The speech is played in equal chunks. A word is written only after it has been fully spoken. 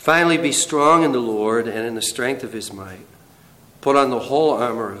Finally, be strong in the Lord and in the strength of his might. Put on the whole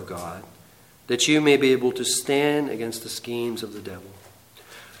armor of God, that you may be able to stand against the schemes of the devil.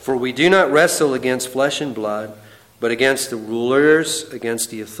 For we do not wrestle against flesh and blood, but against the rulers,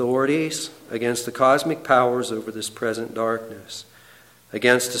 against the authorities, against the cosmic powers over this present darkness,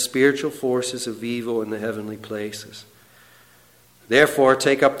 against the spiritual forces of evil in the heavenly places. Therefore,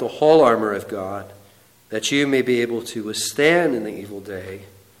 take up the whole armor of God, that you may be able to withstand in the evil day,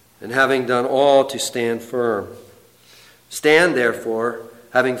 and having done all, to stand firm. Stand, therefore,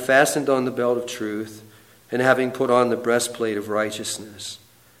 having fastened on the belt of truth, and having put on the breastplate of righteousness,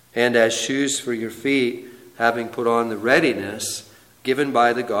 and as shoes for your feet, having put on the readiness given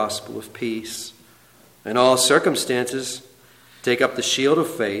by the gospel of peace. In all circumstances, take up the shield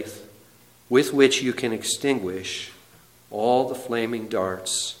of faith, with which you can extinguish all the flaming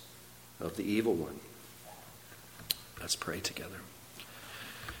darts of the evil one. Let's pray together.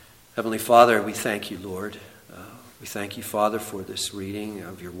 Heavenly Father, we thank you, Lord. We thank you, Father, for this reading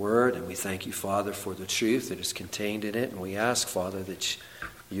of your word, and we thank you, Father, for the truth that is contained in it. And we ask, Father, that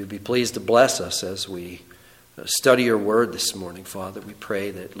you'd be pleased to bless us as we study your word this morning, Father. We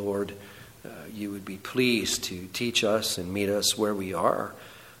pray that, Lord, you would be pleased to teach us and meet us where we are.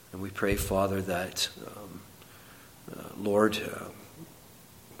 And we pray, Father, that, Lord,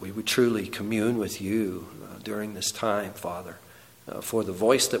 we would truly commune with you during this time, Father. For the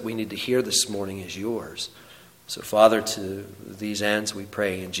voice that we need to hear this morning is yours. So, Father, to these ends we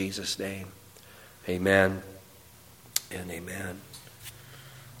pray in Jesus' name. Amen and amen.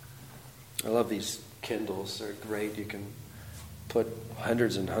 I love these Kindles. They're great. You can put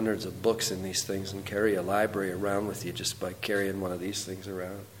hundreds and hundreds of books in these things and carry a library around with you just by carrying one of these things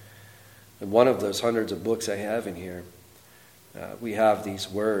around. And one of those hundreds of books I have in here, we have these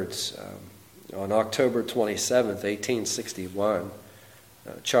words. On October 27th, 1861,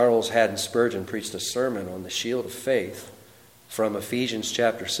 Charles Haddon Spurgeon preached a sermon on the shield of faith from Ephesians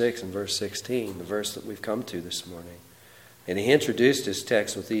chapter 6 and verse 16, the verse that we've come to this morning. And he introduced his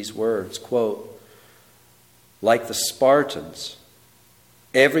text with these words, quote, "Like the Spartans,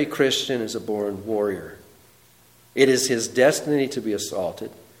 every Christian is a born warrior. It is his destiny to be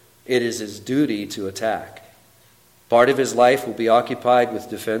assaulted. It is his duty to attack. Part of his life will be occupied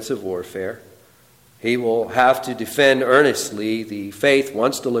with defensive warfare. He will have to defend earnestly the faith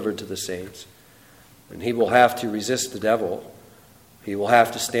once delivered to the saints. And he will have to resist the devil. He will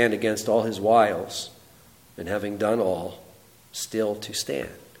have to stand against all his wiles. And having done all, still to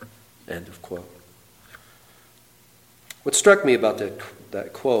stand." End of quote. What struck me about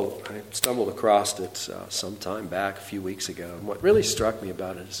that quote, I stumbled across it some time back, a few weeks ago. And what really struck me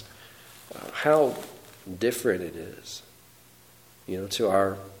about it is how different it is, to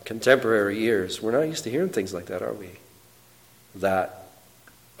our contemporary ears. We're not used to hearing things like that, are we? That,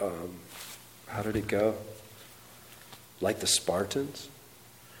 how did it go? Like the Spartans?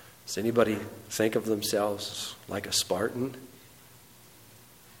 Does anybody think of themselves like a Spartan?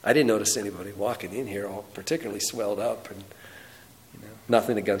 I didn't notice anybody walking in here all particularly swelled up, and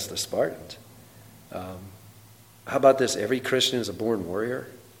nothing against the Spartans. How about this? Every Christian is a born warrior.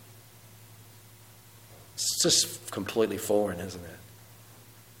 It's just completely foreign, isn't it?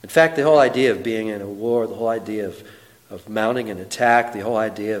 In fact, the whole idea of being in a war, the whole idea of mounting an attack, the whole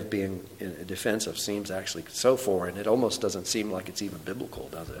idea of being in a defensive seems actually so foreign, it almost doesn't seem like it's even biblical,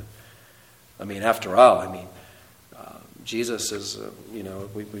 does it? After all, Jesus is,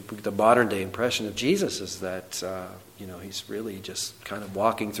 the modern day impression of Jesus is that, he's really just kind of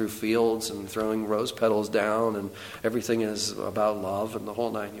walking through fields and throwing rose petals down, and everything is about love and the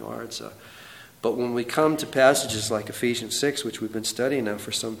whole nine yards. But when we come to passages like Ephesians 6, which we've been studying now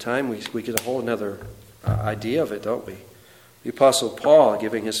for some time, we get a whole other idea of it, don't we? The Apostle Paul,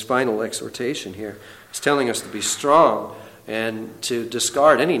 giving his final exhortation here, is telling us to be strong and to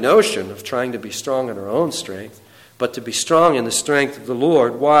discard any notion of trying to be strong in our own strength, but to be strong in the strength of the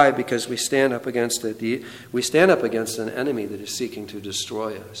Lord. Why? Because we stand up against an enemy that is seeking to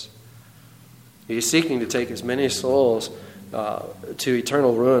destroy us. He is seeking to take as many souls to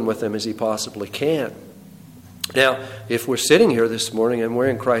eternal ruin with him as he possibly can. Now, if we're sitting here this morning and we're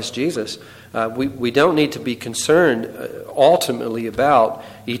in Christ Jesus, we don't need to be concerned ultimately about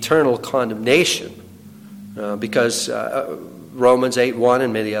eternal condemnation, because Romans 8:1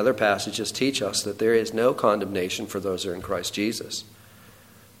 and many other passages teach us that there is no condemnation for those who are in Christ Jesus.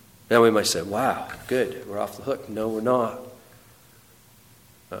 Now we might say, wow, good, we're off the hook. No, we're not.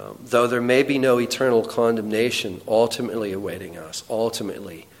 Though there may be no eternal condemnation ultimately awaiting us,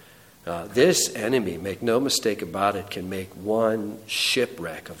 this enemy, make no mistake about it, can make one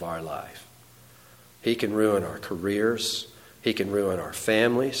shipwreck of our life. He can ruin our careers. He can ruin our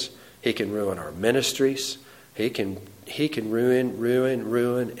families. He can ruin our ministries. He can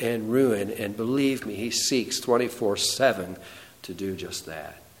ruin. And believe me, he seeks 24/7 to do just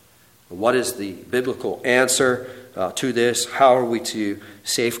that. What is the biblical answer to this? How are we to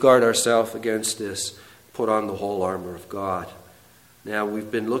safeguard ourselves against this? Put on the whole armor of God. Now, we've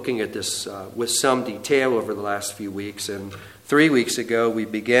been looking at this with some detail over the last few weeks, and 3 weeks ago we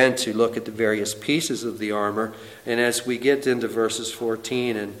began to look at the various pieces of the armor, and as we get into verses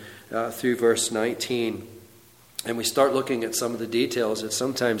 14 and through verse 19, and we start looking at some of the details, it's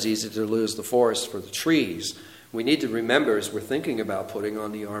sometimes easy to lose the forest for the trees. We need to remember, as we're thinking about putting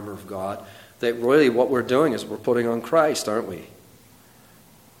on the armor of God, that really what we're doing is we're putting on Christ, aren't we?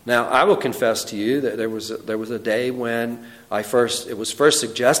 Now, I will confess to you that there was a day when it was first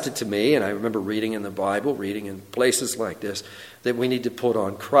suggested to me, and I remember reading in the Bible, reading in places like this, that we need to put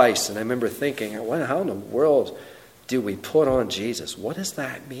on Christ. And I remember thinking, how in the world do we put on Jesus? What does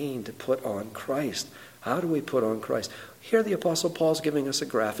that mean to put on Christ? How do we put on Christ? Here the Apostle Paul's giving us a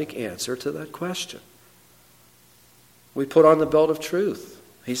graphic answer to that question. We put on the belt of truth.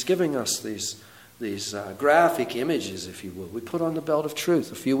 He's giving us these graphic images, if you will. We put on the belt of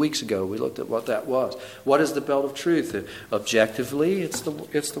truth. A few weeks ago, we looked at what that was. What is the belt of truth? Objectively, it's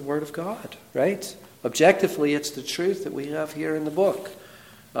the Word of God, right? Objectively, it's the truth that we have here in the book.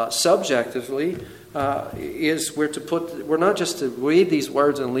 Subjectively, we're not just to read these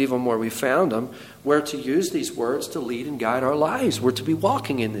words and leave them where we found them. We're to use these words to lead and guide our lives. We're to be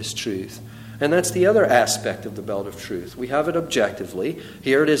walking in this truth. And that's the other aspect of the belt of truth. We have it objectively.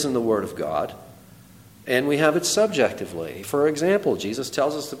 Here it is in the Word of God. And we have it subjectively. For example, Jesus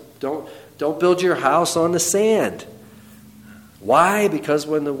tells us to don't build your house on the sand. Why? Because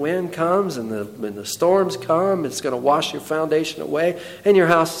when the wind comes and the storms come, it's going to wash your foundation away, and your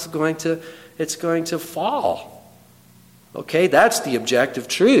house is going to fall. Okay, that's the objective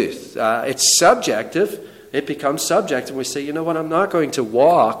truth. It's subjective. It becomes subjective. We say, you know what, I'm not going to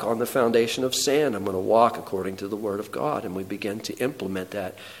walk on the foundation of sand. I'm going to walk according to the Word of God. And we begin to implement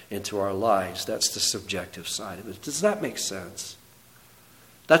that into our lives. That's the subjective side of it. Does that make sense?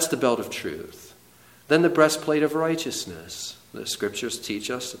 That's the belt of truth. Then the breastplate of righteousness. The Scriptures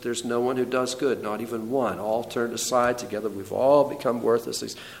teach us that there's no one who does good, not even one. All turned aside together. We've all become worthless.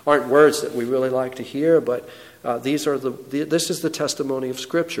 These aren't words that we really like to hear, but this is the testimony of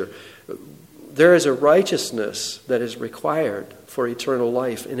Scripture. There is a righteousness that is required for eternal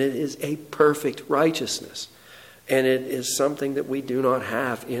life, and it is a perfect righteousness. And it is something that we do not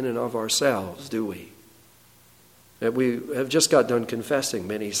have in and of ourselves, do we? That we have just got done confessing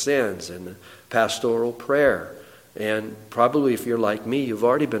many sins in the pastoral prayer. And probably if you're like me, you've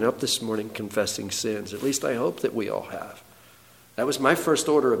already been up this morning confessing sins. At least I hope that we all have. That was my first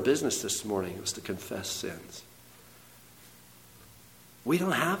order of business this morning, was to confess sins. We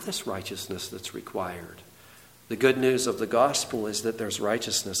don't have this righteousness that's required. The good news of the gospel is that there's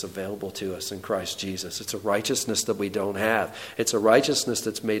righteousness available to us in Christ Jesus. It's a righteousness that we don't have. It's a righteousness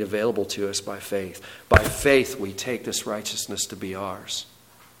that's made available to us by faith. By faith, we take this righteousness to be ours.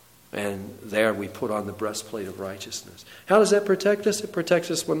 And there we put on the breastplate of righteousness. How does that protect us? It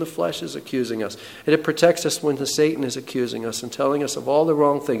protects us when the flesh is accusing us. And it protects us when Satan is accusing us and telling us of all the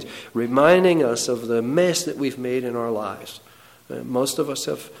wrong things, reminding us of the mess that we've made in our lives. Most of us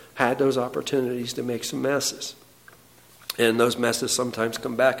have had those opportunities to make some messes. And those messes sometimes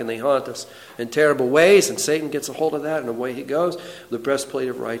come back and they haunt us in terrible ways, and Satan gets a hold of that, and away he goes. The breastplate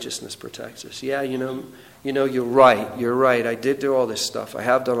of righteousness protects us. Yeah, you know, you're right. You're right. I did do all this stuff. I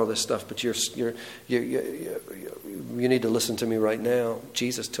have done all this stuff, but you need to listen to me right now.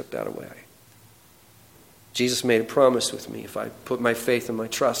 Jesus took that away. Jesus made a promise with me if I put my faith and my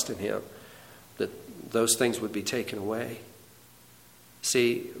trust in him, that those things would be taken away.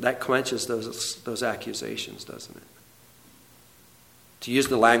 See, that quenches those accusations, doesn't it? To use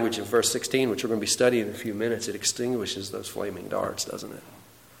the language in verse 16, which we're going to be studying in a few minutes, it extinguishes those flaming darts, doesn't it?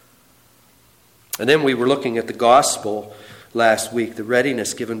 And then we were looking at the gospel last week, the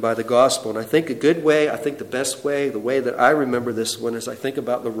readiness given by the gospel. And I think the best way, the way that I remember this one is I think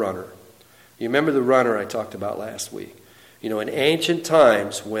about the runner. You remember the runner I talked about last week? You know, in ancient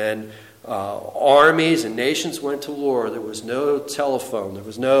times when armies and nations went to war, there was no telephone, there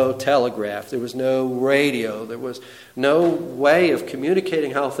was no telegraph, there was no radio, there was no way of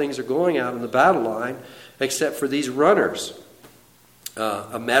communicating how things are going out in the battle line except for these runners.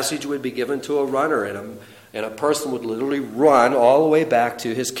 A message would be given to a runner, and a person would literally run all the way back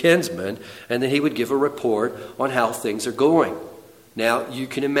to his kinsman, and then he would give a report on how things are going. Now, you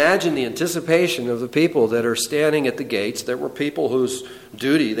can imagine the anticipation of the people that are standing at the gates. There were people whose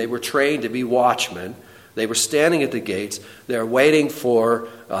duty, they were trained to be watchmen. They were standing at the gates. They're waiting for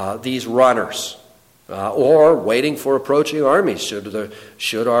these runners, or waiting for approaching armies.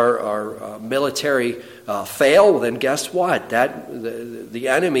 Should our military fail, then guess what? The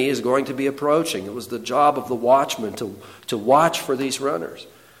enemy is going to be approaching. It was the job of the watchman to watch for these runners.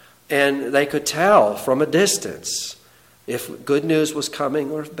 And they could tell from a distance if good news was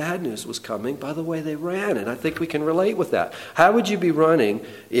coming or if bad news was coming by the way they ran. And I think we can relate with that. How would you be running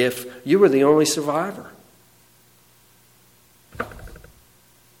if you were the only survivor?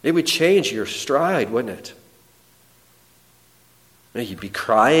 It would change your stride, wouldn't it? You'd be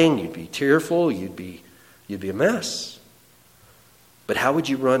crying, you'd be tearful, you'd be a mess. But how would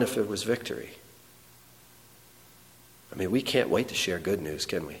you run if it was victory? I mean, we can't wait to share good news,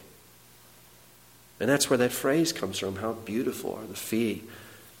 can we? And that's where that phrase comes from. How beautiful are the feet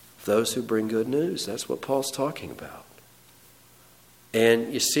of those who bring good news. That's what Paul's talking about.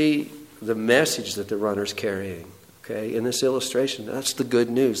 And you see the message that the runner's carrying, okay, in this illustration. That's the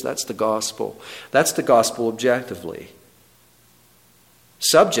good news. That's the gospel. That's the gospel objectively.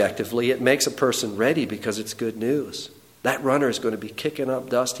 Subjectively, it makes a person ready because it's good news. That runner is going to be kicking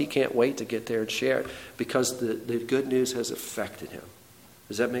up dust. He can't wait to get there and share it because the good news has affected him.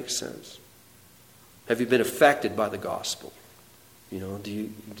 Does that make sense? Have you been affected by the gospel? Have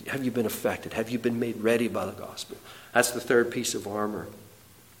you been affected? Have you been made ready by the gospel? That's the third piece of armor.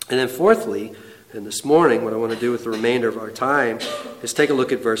 And then fourthly, and this morning, what I want to do with the remainder of our time is take a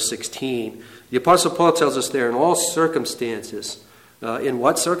look at verse 16. The Apostle Paul tells us there, in all circumstances. In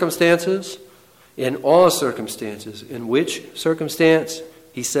what circumstances? In all circumstances. In which circumstance?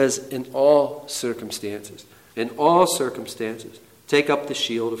 He says, in all circumstances. In all circumstances. Take up the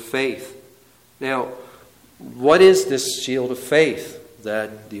shield of faith. Now, what is this shield of faith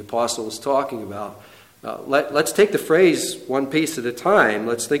that the apostle is talking about? Let's take the phrase one piece at a time.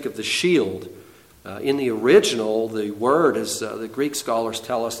 Let's think of the shield. In the original, the word is, the Greek scholars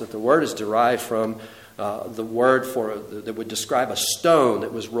tell us that the word is derived from the word that would describe a stone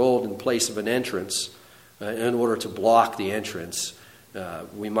that was rolled in place of an entrance in order to block the entrance.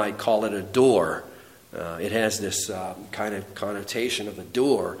 We might call it a door. It has this kind of connotation of a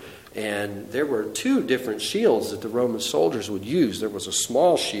door. And there were two different shields that the Roman soldiers would use. There was a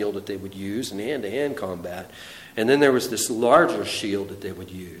small shield that they would use in hand-to-hand combat. And then there was this larger shield that they would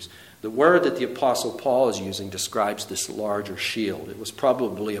use. The word that the Apostle Paul is using describes this larger shield. It was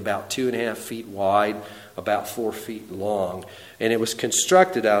probably about 2.5 feet wide, about 4 feet long. And it was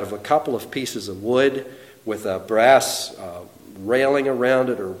constructed out of a couple of pieces of wood with a brass railing around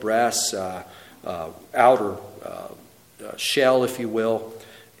it, or brass outer shell, if you will.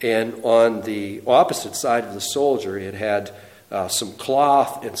 And on the opposite side of the soldier, it had some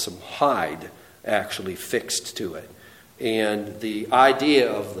cloth and some hide actually fixed to it. And the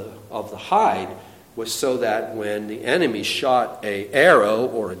idea of the hide was so that when the enemy shot an arrow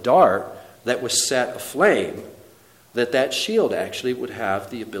or a dart that was set aflame, that shield actually would have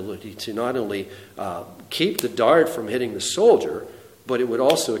the ability to not only keep the dart from hitting the soldier, but it would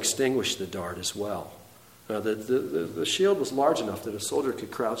also extinguish the dart as well. The shield was large enough that a soldier could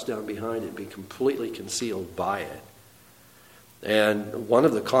crouch down behind it and be completely concealed by it. And one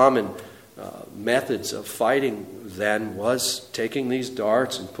of the common methods of fighting then was taking these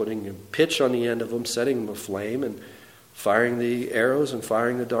darts and putting a pitch on the end of them, setting them aflame, and firing the arrows and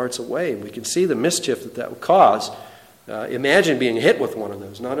firing the darts away. And we can see the mischief that would cause. Imagine being hit with one of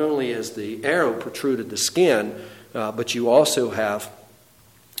those. Not only has the arrow protruded the skin, but you also have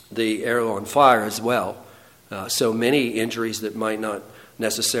the arrow on fire as well. So many injuries that might not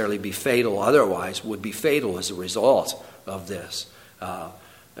necessarily be fatal otherwise would be fatal as a result of this.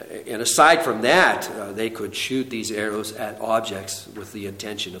 And aside from that, they could shoot these arrows at objects with the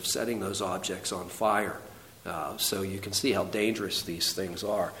intention of setting those objects on fire. So you can see how dangerous these things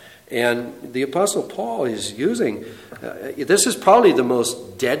are. And the Apostle Paul is using, this is probably the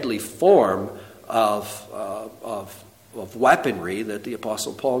most deadly form of weaponry that the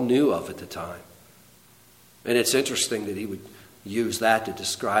Apostle Paul knew of at the time. And it's interesting that he would use that to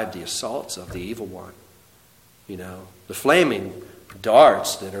describe the assaults of the evil one. The flaming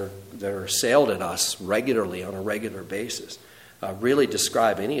darts that are sailed at us regularly on a regular basis really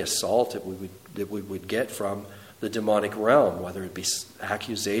describe any assault that we would get from the demonic realm, whether it be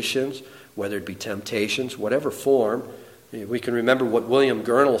accusations, whether it be temptations, whatever form. We can remember what William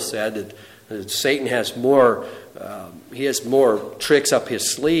Gurnall said, that Satan has more tricks up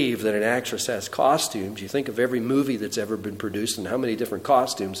his sleeve than an actress has costumes. You think of every movie that's ever been produced and how many different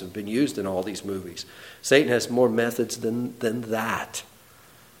costumes have been used in all these movies. Satan has more methods than that.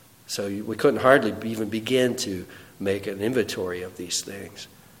 So we couldn't hardly even begin to make an inventory of these things.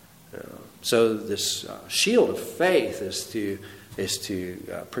 So this shield of faith is to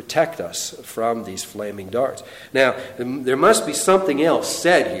protect us from these flaming darts. Now, there must be something else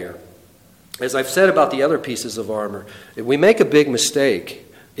said here. As I've said about the other pieces of armor, we make a big mistake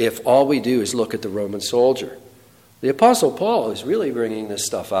if all we do is look at the Roman soldier. The Apostle Paul is really bringing this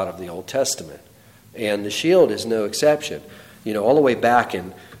stuff out of the Old Testament, and the shield is no exception. All the way back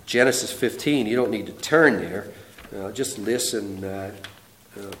in Genesis 15, you don't need to turn there. Just listen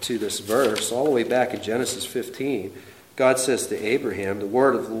to this verse. All the way back in Genesis 15, God says to Abraham, the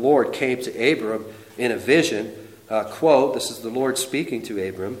word of the Lord came to Abram in a vision. Quote, this is the Lord speaking to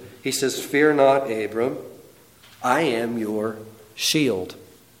Abram. He says, "Fear not, Abram, I am your shield."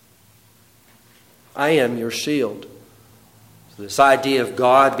 I am your shield. So this idea of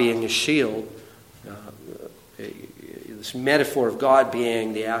God being a shield, this metaphor of God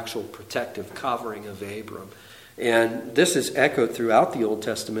being the actual protective covering of Abram. And this is echoed throughout the Old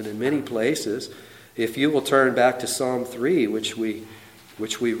Testament in many places. If you will turn back to Psalm 3, which we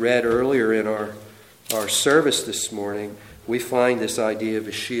read earlier in our service this morning, we find this idea of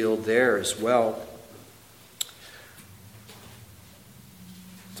a shield there as well.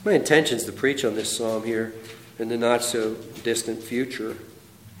 It's my intentions to preach on this psalm here in the not-so-distant future.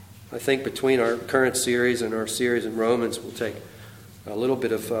 I think between our current series and our series in Romans, we'll take a little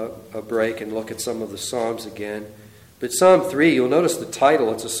bit of a break and look at some of the Psalms again. But Psalm 3, you'll notice the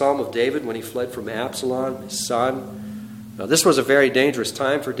title. It's a psalm of David when he fled from Absalom, his son. Now, this was a very dangerous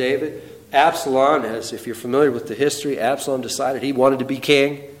time for David. Absalom, if you're familiar with the history, Absalom decided he wanted to be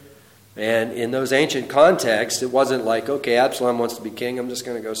king. And in those ancient contexts, it wasn't like, okay, Absalom wants to be king, I'm just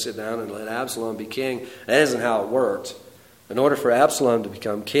going to go sit down and let Absalom be king. That isn't how it worked. In order for Absalom to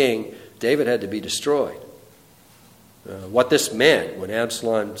become king, David had to be destroyed. What this meant, when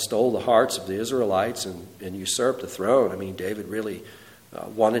Absalom stole the hearts of the Israelites and usurped the throne, David really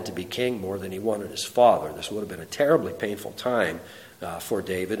wanted to be king more than he wanted his father. This would have been a terribly painful time for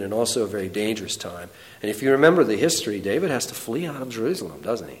David, and also a very dangerous time. And if you remember the history, David has to flee out of Jerusalem,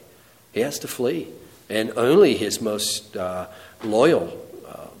 doesn't he? He has to flee. And only his most loyal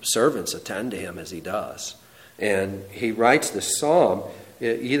servants attend to him as he does. And he writes this psalm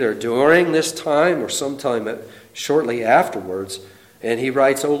either during this time or sometime shortly afterwards. And he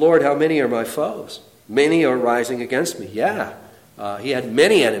writes, "O Lord, how many are my foes? Many are rising against me." Yeah, he had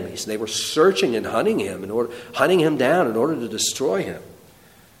many enemies. They were searching and hunting him down in order to destroy him.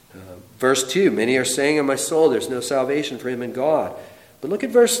 Verse 2, "Many are saying in my soul, there's no salvation for him in God." But look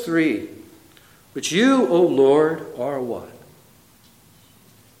at verse 3. "But you, O Lord, are what?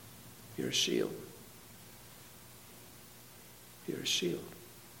 You're a shield. You're a shield."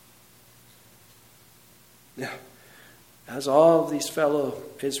 Now, as all of these fellow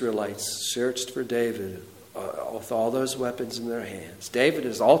Israelites searched for David with all those weapons in their hands, David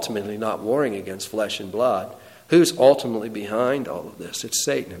is ultimately not warring against flesh and blood. Who's ultimately behind all of this? It's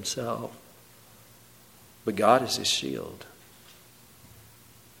Satan himself. But God is his shield.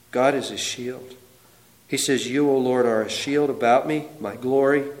 God is his shield. He says, "You, O Lord, are a shield about me, my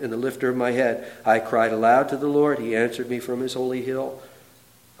glory, and the lifter of my head. I cried aloud to the Lord. He answered me from his holy hill.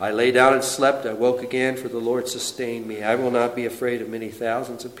 I lay down and slept. I woke again, for the Lord sustained me. I will not be afraid of many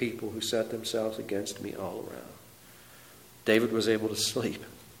thousands of people who set themselves against me all around." David was able to sleep.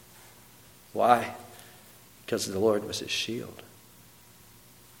 Why? Because the Lord was his shield.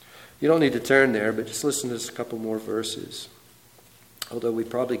 You don't need to turn there, but just listen to just a couple more verses. Although we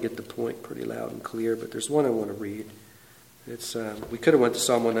probably get the point pretty loud and clear, but there's one I want to read. It's we could have went to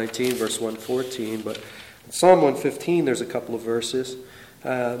Psalm 119, verse 114, but in Psalm 115 there's a couple of verses.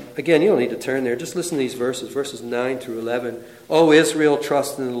 Again, you don't need to turn there. Just listen to these verses 9 through 11. "O Israel,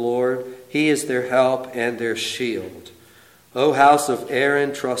 trust in the Lord. He is their help and their shield. O house of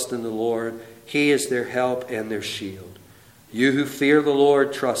Aaron, trust in the Lord. He is their help and their shield. You who fear the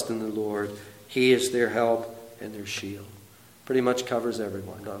Lord, trust in the Lord. He is their help and their shield." Pretty much covers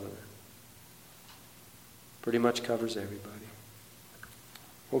everyone, doesn't it? Pretty much covers everybody.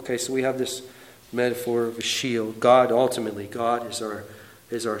 Okay, so we have this metaphor of a shield. God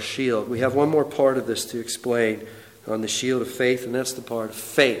is our shield. We have one more part of this to explain on the shield of faith, and that's the part of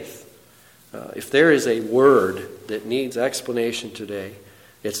faith. If there is a word that needs explanation today,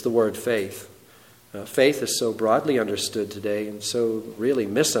 it's the word faith. Faith is so broadly understood today and so really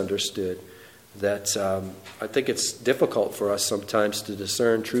misunderstood that I think it's difficult for us sometimes to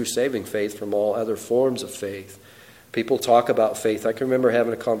discern true saving faith from all other forms of faith. People talk about faith. I can remember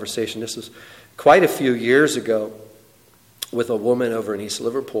having a conversation, this was quite a few years ago, with a woman over in East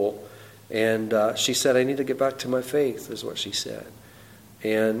Liverpool, and she said, "I need to get back to my faith," is what she said.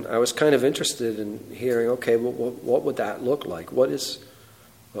 And I was kind of interested in hearing, okay, well, what would that look like? What is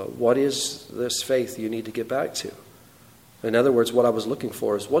What is this faith you need to get back to? In other words, what I was looking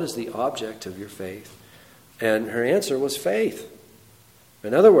for is, what is the object of your faith? And her answer was faith.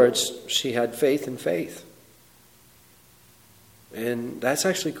 In other words, she had faith in faith. And that's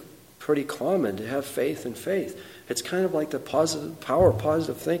actually pretty common, to have faith in faith. It's kind of like the power of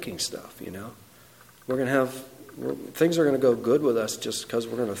positive thinking stuff, you know. Things are going to go good with us just because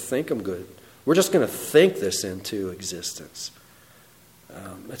we're going to think them good. We're just going to think this into existence.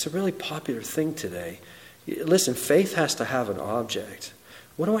 It's a really popular thing today. Listen, faith has to have an object.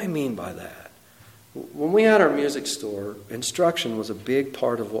 What do I mean by that? When we had our music store, instruction was a big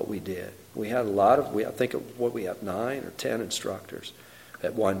part of what we did. We had I think we have 9 or 10 instructors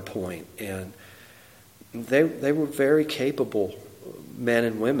at one point, and they were very capable men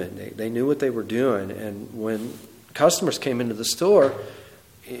and women. They knew what they were doing, and when customers came into the store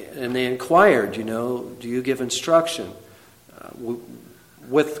and they inquired, do you give instruction?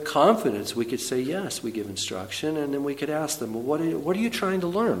 With confidence, we could say, yes, we give instruction, and then we could ask them, well, what are you trying to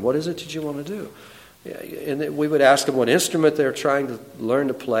learn? What is it that you want to do? And we would ask them what instrument they're trying to learn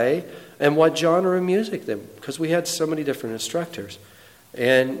to play and what genre of music, because we had so many different instructors.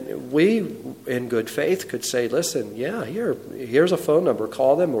 And we, in good faith, could say, listen, yeah, here's a phone number,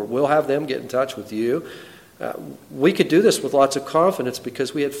 call them, or we'll have them get in touch with you. We could do this with lots of confidence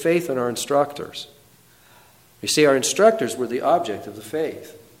because we had faith in our instructors. You see, our instructors were the object of the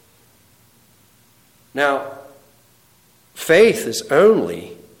faith. Now, faith is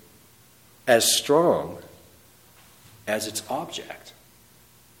only as strong as its object.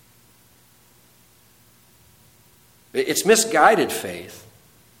 It's misguided faith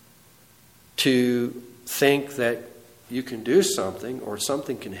to think that you can do something or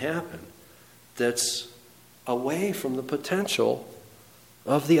something can happen that's away from the potential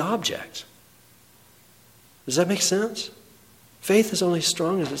of the object. Does that make sense? Faith is only as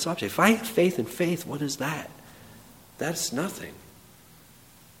strong as its object. If I have faith in faith, what is that? That's nothing.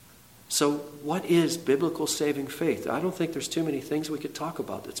 So what is biblical saving faith? I don't think there's too many things we could talk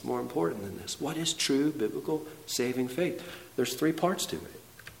about that's more important than this. What is true biblical saving faith? There's 3 parts to it.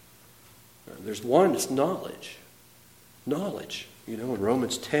 There's one, it's knowledge. Knowledge. In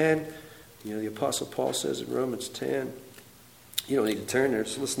Romans 10, the Apostle Paul says in Romans 10, you don't need to turn there,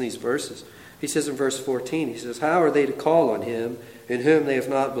 just listen to these verses. He says in verse 14, he says, how are they to call on him in whom they have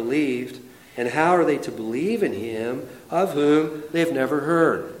not believed? And how are they to believe in him of whom they have never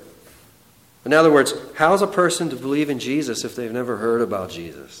heard? In other words, how is a person to believe in Jesus if they've never heard about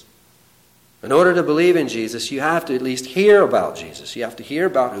Jesus? In order to believe in Jesus, you have to at least hear about Jesus. You have to hear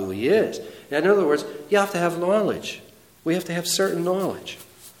about who he is. In other words, you have to have knowledge. We have to have certain knowledge.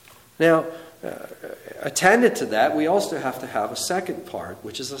 Now, attendant to that, we also have to have a second part,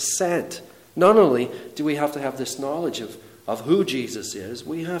 which is assent. Not only do we have to have this knowledge of who Jesus is,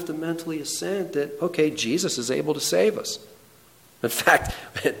 we have to mentally assent that, okay, Jesus is able to save us. In fact,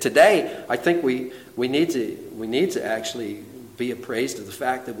 today, I think we need to actually be appraised of the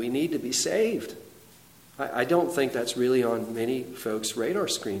fact that we need to be saved. I don't think that's really on many folks' radar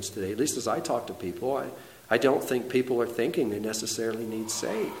screens today. At least as I talk to people, I don't think people are thinking they necessarily need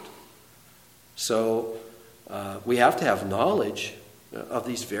saved. So we have to have knowledge of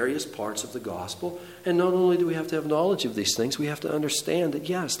these various parts of the gospel. And not only do we have to have knowledge of these things, we have to understand that,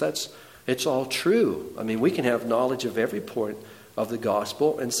 yes, it's all true. I mean, we can have knowledge of every point of the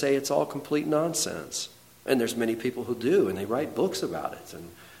gospel and say it's all complete nonsense. And there's many people who do, and they write books about it, and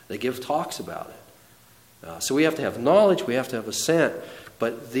they give talks about it. So we have to have knowledge, we have to have assent.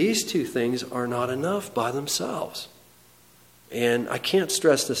 But these 2 things are not enough by themselves. And I can't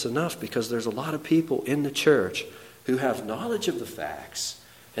stress this enough because there's a lot of people in the church who have knowledge of the facts,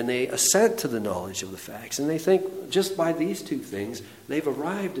 and they assent to the knowledge of the facts, and they think just by these 2 things, they've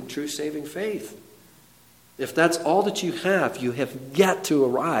arrived in true saving faith. If that's all that you have yet to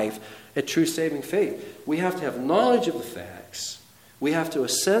arrive at true saving faith. We have to have knowledge of the facts, we have to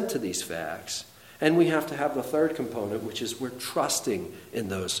assent to these facts, and we have to have the third component, which is we're trusting in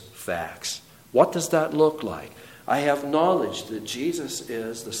those facts. What does that look like? I have knowledge that Jesus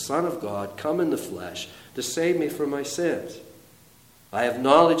is the Son of God, come in the flesh, to save me from my sins. I have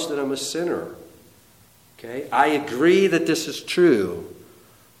knowledge that I'm a sinner. Okay? I agree that this is true,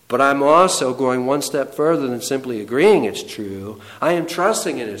 but I'm also going one step further than simply agreeing it's true. I am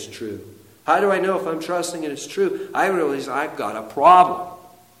trusting it is true. How do I know if I'm trusting it is true? I realize I've got a problem.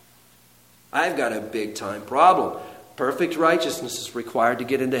 I've got a big time problem. Perfect righteousness is required to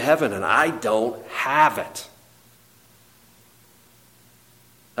get into heaven, and I don't have it.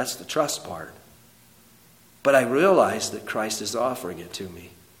 That's the trust part. But I realize that Christ is offering it to me.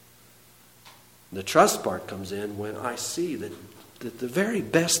 The trust part comes in when I see that that the very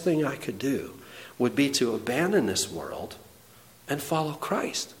best thing I could do would be to abandon this world and follow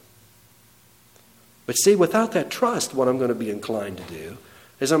Christ. But see, without that trust, what I'm going to be inclined to do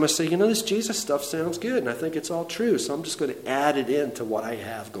is I'm going to say, this Jesus stuff sounds good, and I think it's all true, so I'm just going to add it into what I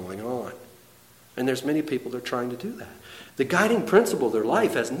have going on. And there's many people that are trying to do that. The guiding principle of their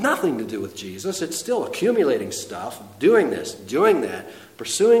life has nothing to do with Jesus. It's still accumulating stuff, doing this, doing that,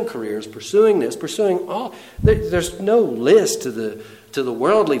 pursuing careers, pursuing this, pursuing all. There's no list to the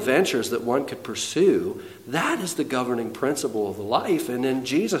worldly ventures that one could pursue. That is the governing principle of the life, and then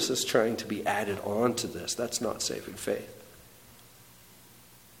Jesus is trying to be added on to this. That's not saving faith.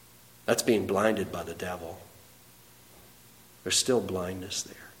 That's being blinded by the devil. There's still blindness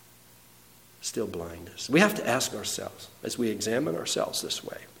there. Still blindness. We have to ask ourselves, as we examine ourselves this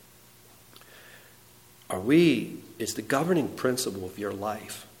way, is the governing principle of your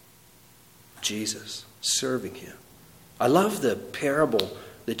life Jesus, serving Him? I love the parable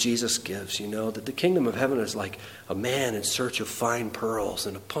that Jesus gives, that the kingdom of heaven is like a man in search of fine pearls,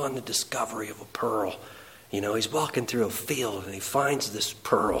 and upon the discovery of a pearl, he's walking through a field and he finds this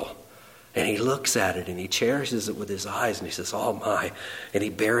pearl. And he looks at it and he cherishes it with his eyes and he says, oh my. And he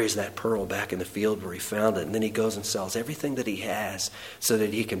buries that pearl back in the field where he found it. And then he goes and sells everything that he has so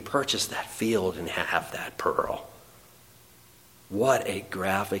that he can purchase that field and have that pearl. What a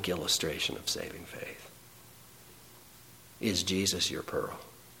graphic illustration of saving faith. Is Jesus your pearl?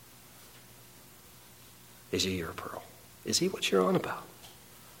 Is He your pearl? Is He what you're on about?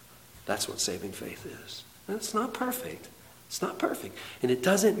 That's what saving faith is. And it's not perfect. It's not perfect. And it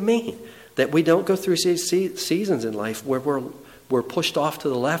doesn't mean that we don't go through seasons in life where we're pushed off to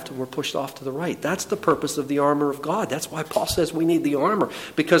the left and we're pushed off to the right. That's the purpose of the armor of God. That's why Paul says we need the armor,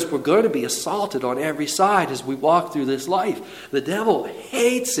 because we're going to be assaulted on every side as we walk through this life. The devil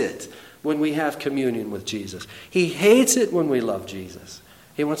hates it when we have communion with Jesus. He hates it when we love Jesus.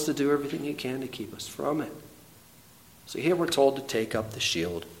 He wants to do everything he can to keep us from it. So here we're told to take up the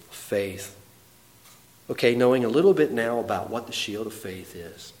shield of faith. Okay, knowing a little bit now about what the shield of faith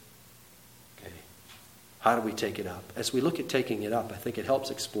is. Okay, how do we take it up? As we look at taking it up, I think it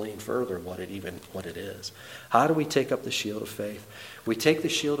helps explain further what it is. How do we take up the shield of faith? We take the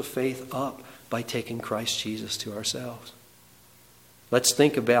shield of faith up by taking Christ Jesus to ourselves. Let's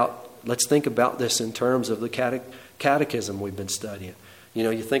think about this in terms of the catechism we've been studying.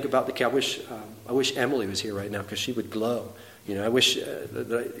 You think about I wish Emily was here right now because she would glow. I wish,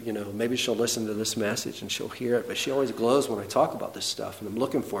 maybe she'll listen to this message and she'll hear it, but she always glows when I talk about this stuff, and I'm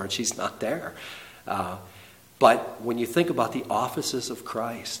looking for her and she's not there. But when you think about the offices of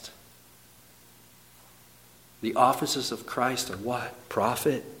Christ, the offices of Christ are what?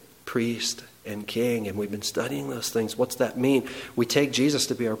 Prophet, priest, and king. And we've been studying those things. What's that mean? We take Jesus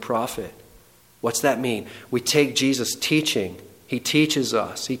to be our prophet. What's that mean? We take Jesus teaching. He teaches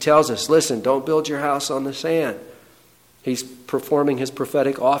us. He tells us, listen, don't build your house on the sand. He's performing his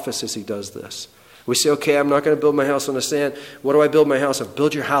prophetic office as he does this. We say, okay, I'm not going to build my house on the sand. What do I build my house on?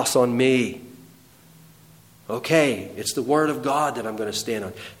 Build your house on me. Okay, it's the Word of God that I'm going to stand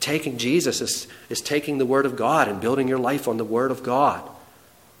on. Taking Jesus is taking the Word of God and building your life on the Word of God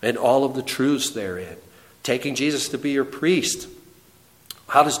and all of the truths therein. Taking Jesus to be your priest.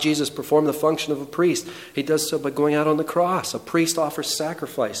 How does Jesus perform the function of a priest? He does so by going out on the cross. A priest offers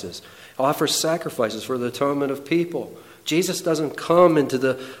sacrifices. Offers sacrifices for the atonement of people. Jesus doesn't come into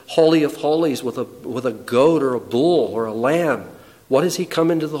the Holy of Holies with a goat or a bull or a lamb. What does he come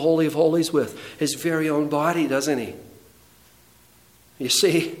into the Holy of Holies with? His very own body, doesn't he? You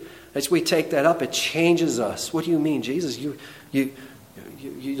see, as we take that up, it changes us. What do you mean, Jesus? You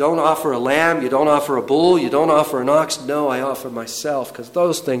don't offer a lamb, you don't offer a bull, you don't offer an ox. No, I offer myself, because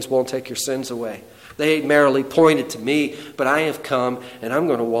those things won't take your sins away. They merely pointed to me, but I have come and I'm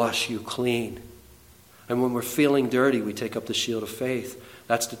going to wash you clean. And when we're feeling dirty, we take up the shield of faith.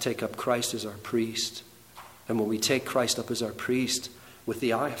 That's to take up Christ as our priest. And when we take Christ up as our priest, with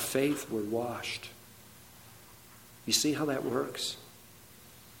the eye of faith, we're washed. You see how that works?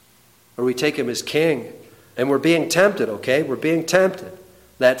 Or we take him as king, and we're being tempted, okay? We're being tempted.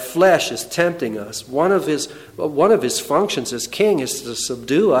 That flesh is tempting us. One of his functions as king is to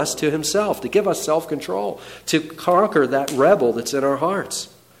subdue us to himself, to give us self-control, to conquer that rebel that's in our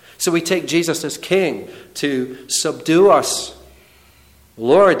hearts. So we take Jesus as king to subdue us.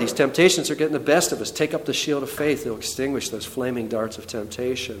 Lord, these temptations are getting the best of us. Take up the shield of faith. It'll extinguish those flaming darts of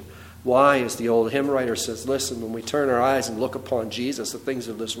temptation. Why? As the old hymn writer says, listen, when we turn our eyes and look upon Jesus, the things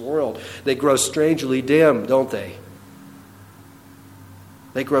of this world, they grow strangely dim, don't they?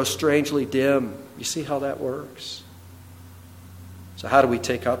 They grow strangely dim. You see how that works? So how do we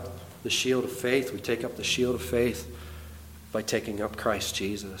take up the shield of faith? We take up the shield of faith by taking up Christ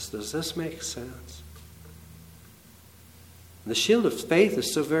Jesus. Does this make sense? The shield of faith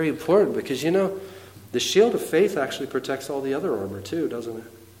is so very important because, the shield of faith actually protects all the other armor too, doesn't it?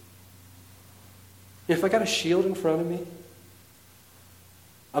 If I got a shield in front of me,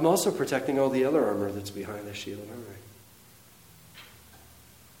 I'm also protecting all the other armor that's behind the shield, aren't I?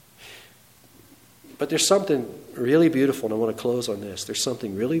 But there's something really beautiful, and I want to close on this. There's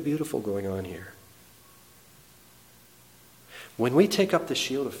something really beautiful going on here. When we take up the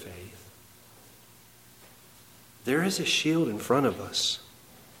shield of faith, there is a shield in front of us.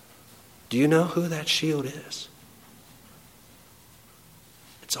 Do you know who that shield is?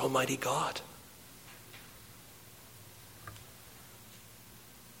 It's Almighty God.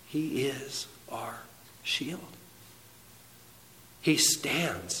 He is our shield. He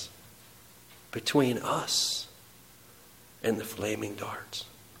stands between us and the flaming darts.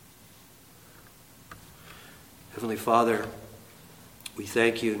 Heavenly Father, we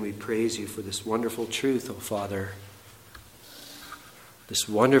thank you and we praise you for this wonderful truth, oh Father. This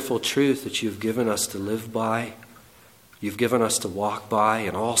wonderful truth that you've given us to live by. You've given us to walk by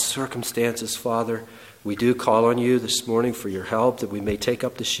in all circumstances, Father. We do call on you this morning for your help, that we may take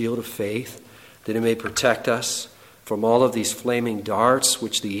up the shield of faith, that it may protect us from all of these flaming darts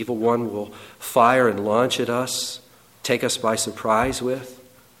which the evil one will fire and launch at us, take us by surprise with.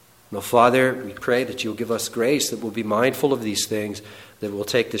 Now, Father, we pray that you'll give us grace, that we'll be mindful of these things, that we'll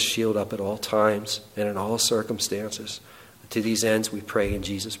take this shield up at all times and in all circumstances. To these ends we pray in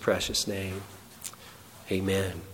Jesus' precious name. Amen.